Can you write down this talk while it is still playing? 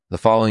The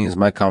following is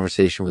my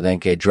conversation with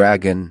NK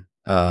Dragon,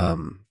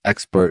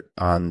 expert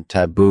on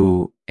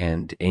taboo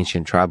and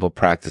ancient tribal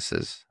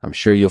practices. I'm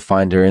sure you'll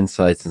find her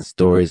insights and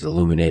stories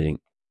illuminating.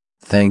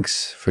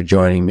 Thanks for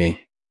joining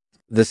me.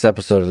 This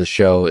episode of the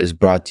show is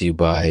brought to you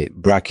by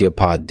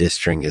Brachiopod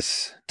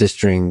Distringus.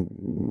 Distringus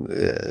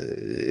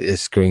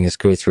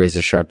creates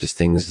razor-sharp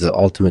distings, the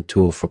ultimate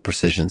tool for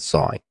precision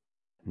sawing.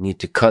 Need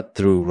to cut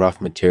through rough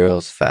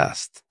materials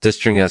fast.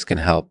 Distringus can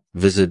help.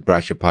 Visit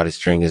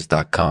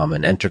brachiopodistringus.com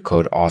and enter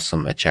code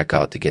AWESOME at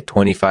checkout to get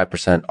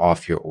 25%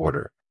 off your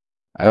order.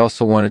 I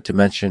also wanted to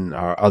mention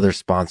our other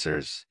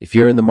sponsors. If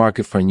you're in the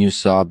market for a new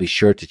saw, be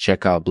sure to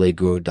check out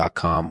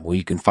bladeguru.com, where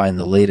you can find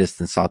the latest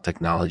in saw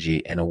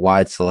technology and a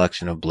wide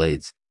selection of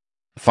blades.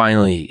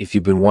 Finally, if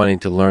you've been wanting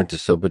to learn to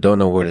sew but don't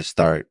know where to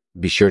start,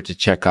 be sure to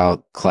check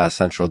out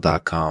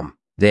classcentral.com.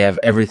 They have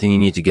everything you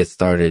need to get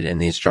started, and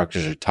the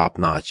instructors are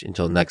top-notch.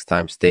 Until next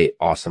time, stay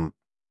awesome.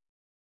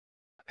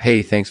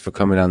 Hey, thanks for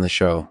coming on the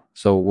show.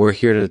 So we're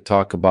here to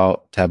talk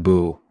about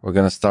taboo. We're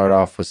going to start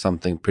off with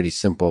something pretty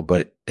simple,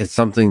 but it's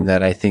something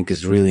that I think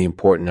is really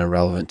important and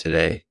relevant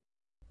today.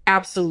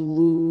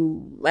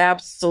 Absolutely.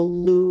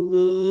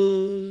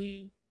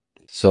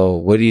 So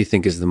what do you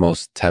think is the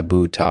most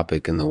taboo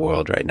topic in the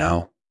world right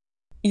now?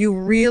 You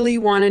really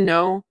want to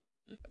know?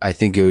 I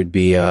think it would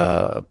be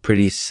a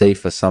pretty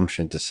safe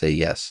assumption to say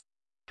yes.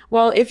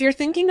 Well, if you're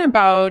thinking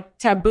about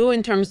taboo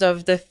in terms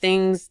of the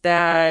things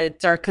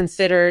that are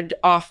considered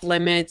off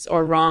limits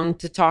or wrong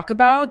to talk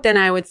about, then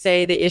I would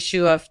say the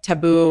issue of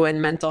taboo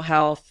and mental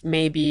health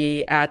may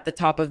be at the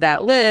top of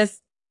that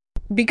list,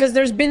 because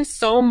there's been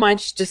so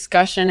much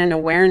discussion and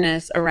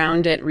awareness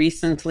around it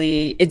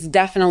recently. It's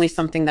definitely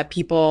something that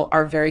people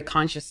are very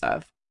conscious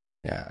of.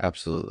 Yeah,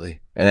 absolutely.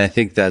 And I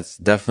think that's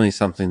definitely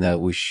something that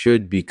we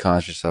should be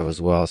conscious of as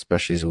well,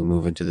 especially as we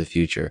move into the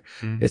future.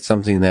 Mm-hmm. It's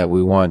something that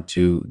we want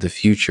to the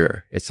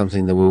future. It's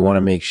something that we want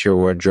to make sure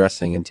we're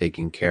addressing and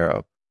taking care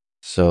of.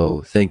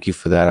 So thank you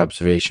for that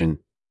observation.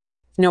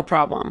 No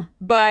problem.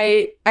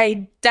 But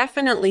I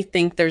definitely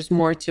think there's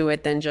more to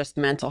it than just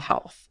mental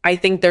health. I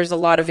think there's a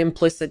lot of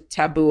implicit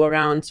taboo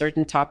around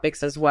certain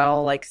topics as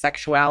well, like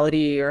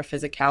sexuality or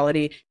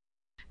physicality.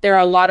 There are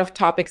a lot of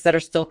topics that are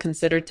still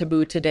considered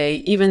taboo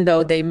today, even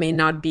though they may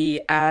not be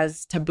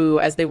as taboo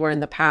as they were in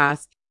the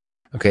past.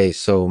 Okay,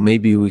 so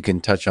maybe we can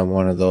touch on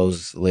one of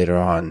those later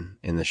on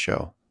in the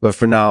show. But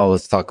for now,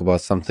 let's talk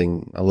about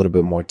something a little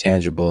bit more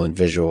tangible and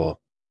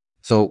visual.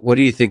 So what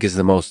do you think is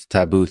the most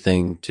taboo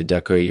thing to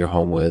decorate your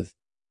home with?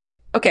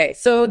 Okay,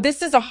 so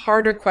this is a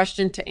harder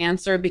question to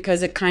answer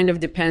because it kind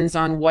of depends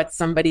on what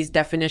somebody's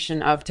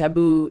definition of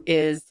taboo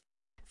is.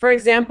 For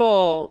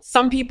example,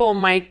 some people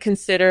might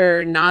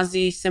consider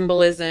Nazi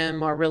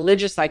symbolism or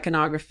religious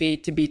iconography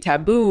to be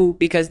taboo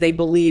because they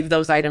believe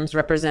those items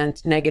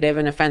represent negative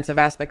and offensive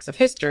aspects of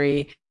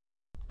history.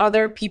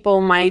 Other people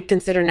might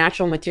consider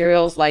natural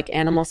materials like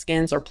animal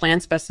skins or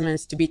plant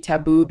specimens to be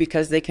taboo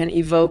because they can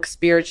evoke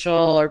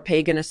spiritual or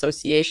pagan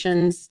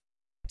associations.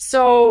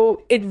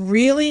 So it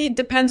really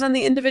depends on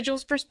the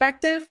individual's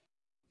perspective.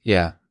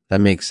 Yeah. That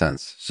makes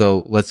sense.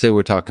 So let's say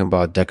we're talking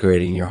about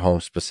decorating your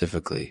home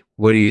specifically.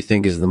 What do you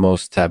think is the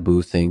most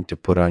taboo thing to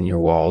put on your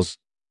walls?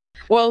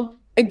 Well,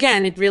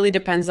 again, it really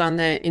depends on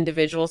the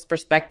individual's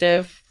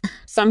perspective.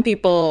 Some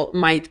people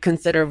might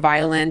consider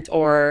violent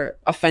or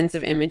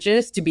offensive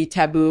images to be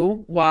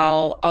taboo,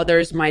 while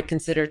others might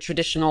consider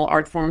traditional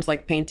art forms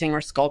like painting or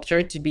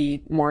sculpture to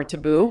be more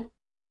taboo.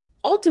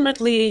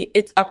 Ultimately,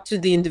 it's up to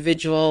the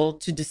individual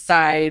to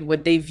decide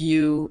what they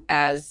view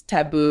as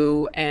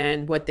taboo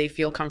and what they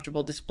feel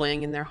comfortable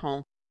displaying in their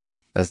home.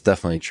 That's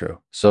definitely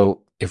true.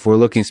 So if we're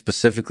looking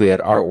specifically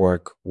at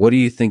artwork, what do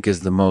you think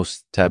is the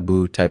most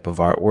taboo type of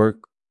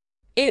artwork?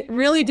 It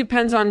really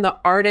depends on the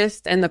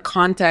artist and the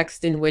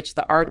context in which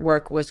the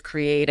artwork was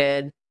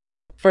created.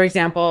 For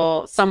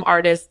example, some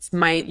artists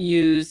might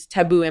use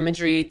taboo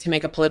imagery to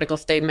make a political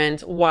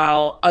statement,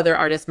 while other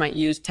artists might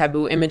use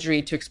taboo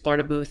imagery to explore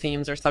taboo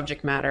themes or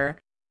subject matter.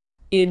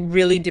 It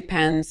really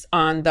depends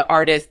on the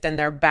artist and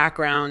their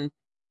background.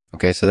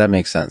 Okay, so that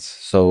makes sense.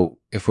 So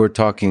if we're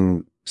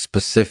talking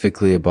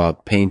specifically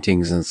about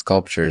paintings and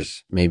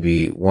sculptures,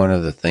 maybe one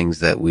of the things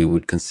that we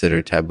would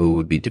consider taboo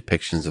would be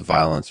depictions of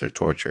violence or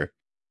torture.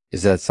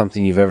 Is that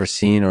something you've ever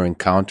seen or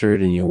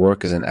encountered in your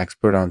work as an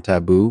expert on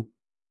taboo?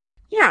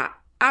 Yeah.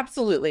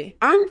 Absolutely.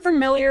 I'm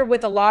familiar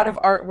with a lot of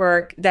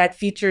artwork that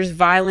features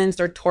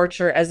violence or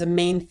torture as a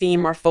main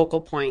theme or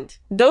focal point.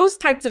 Those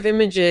types of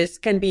images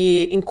can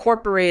be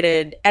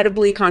incorporated,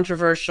 edibly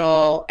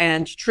controversial,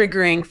 and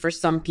triggering for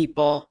some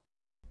people.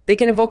 They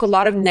can evoke a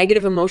lot of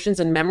negative emotions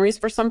and memories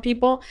for some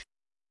people.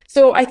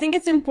 So I think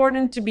it's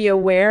important to be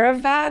aware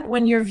of that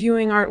when you're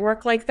viewing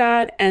artwork like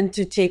that, and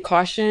to take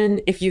caution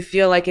if you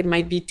feel like it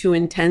might be too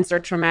intense or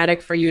traumatic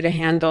for you to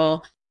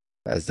handle.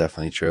 That's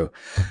definitely true.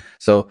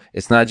 So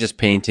it's not just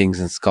paintings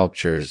and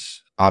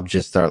sculptures.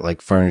 Object art like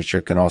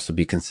furniture can also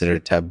be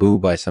considered taboo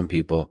by some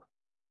people.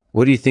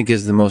 What do you think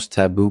is the most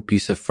taboo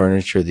piece of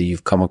furniture that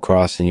you've come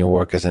across in your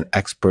work as an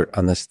expert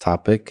on this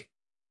topic?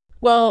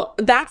 Well,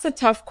 that's a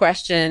tough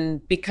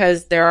question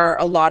because there are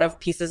a lot of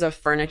pieces of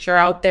furniture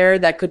out there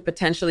that could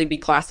potentially be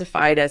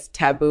classified as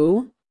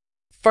taboo.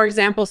 For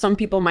example, some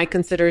people might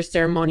consider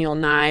ceremonial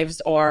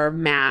knives or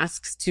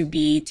masks to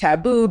be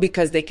taboo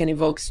because they can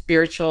evoke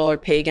spiritual or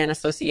pagan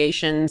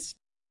associations.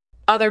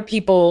 Other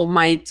people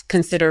might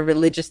consider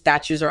religious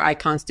statues or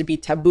icons to be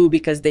taboo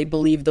because they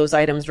believe those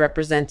items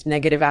represent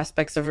negative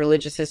aspects of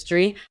religious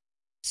history.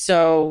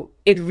 So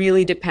it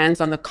really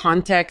depends on the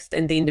context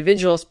and the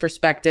individual's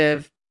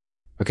perspective.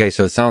 Okay,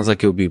 so it sounds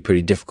like it would be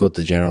pretty difficult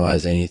to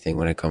generalize anything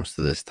when it comes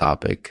to this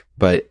topic.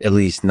 But at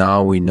least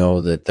now we know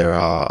that there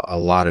are a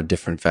lot of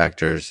different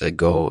factors that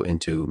go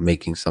into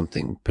making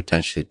something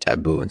potentially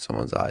taboo in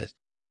someone's eyes.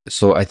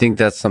 So I think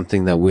that's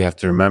something that we have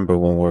to remember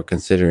when we're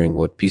considering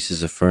what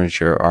pieces of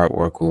furniture or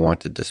artwork we want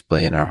to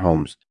display in our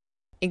homes.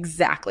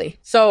 Exactly.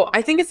 So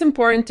I think it's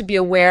important to be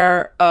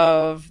aware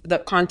of the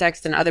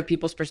context and other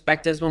people's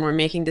perspectives when we're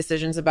making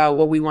decisions about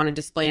what we want to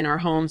display in our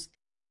homes.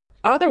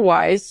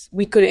 Otherwise,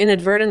 we could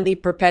inadvertently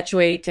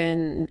perpetuate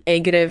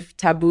negative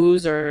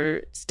taboos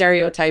or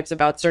stereotypes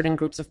about certain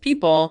groups of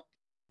people.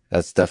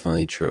 That's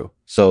definitely true.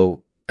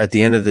 So at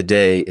the end of the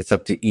day, it's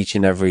up to each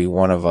and every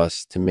one of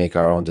us to make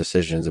our own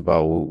decisions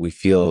about what we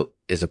feel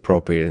is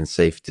appropriate and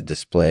safe to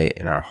display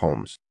in our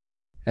homes.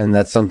 And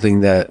that's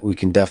something that we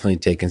can definitely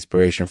take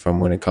inspiration from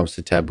when it comes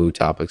to taboo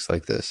topics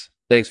like this.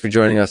 Thanks for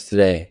joining us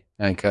today,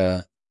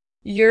 Anka.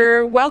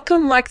 You're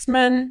welcome,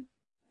 Lexman.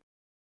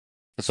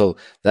 So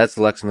that's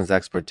Lexman's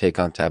expert take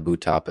on taboo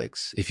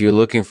topics. If you're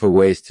looking for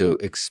ways to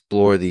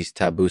explore these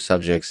taboo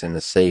subjects in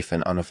a safe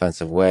and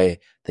unoffensive way,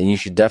 then you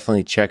should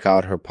definitely check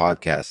out her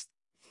podcast.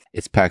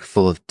 It's packed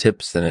full of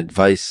tips and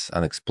advice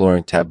on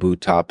exploring taboo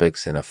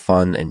topics in a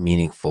fun and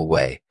meaningful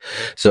way.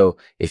 So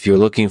if you're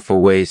looking for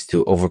ways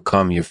to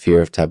overcome your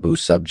fear of taboo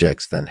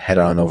subjects, then head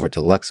on over to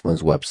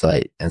Lexman's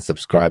website and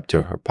subscribe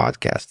to her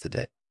podcast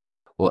today.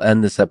 We'll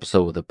end this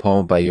episode with a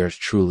poem by yours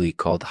truly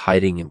called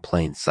Hiding in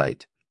Plain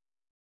Sight.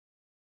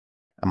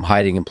 I'm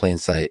hiding in plain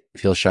sight,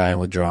 feel shy and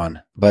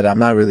withdrawn, but I'm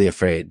not really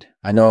afraid.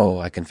 I know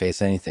I can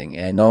face anything,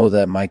 and I know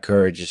that my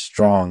courage is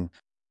strong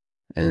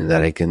and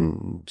that I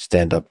can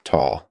stand up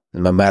tall,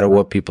 no matter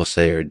what people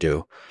say or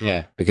do.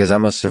 Yeah. Because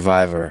I'm a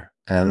survivor,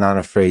 and I'm not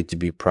afraid to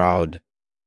be proud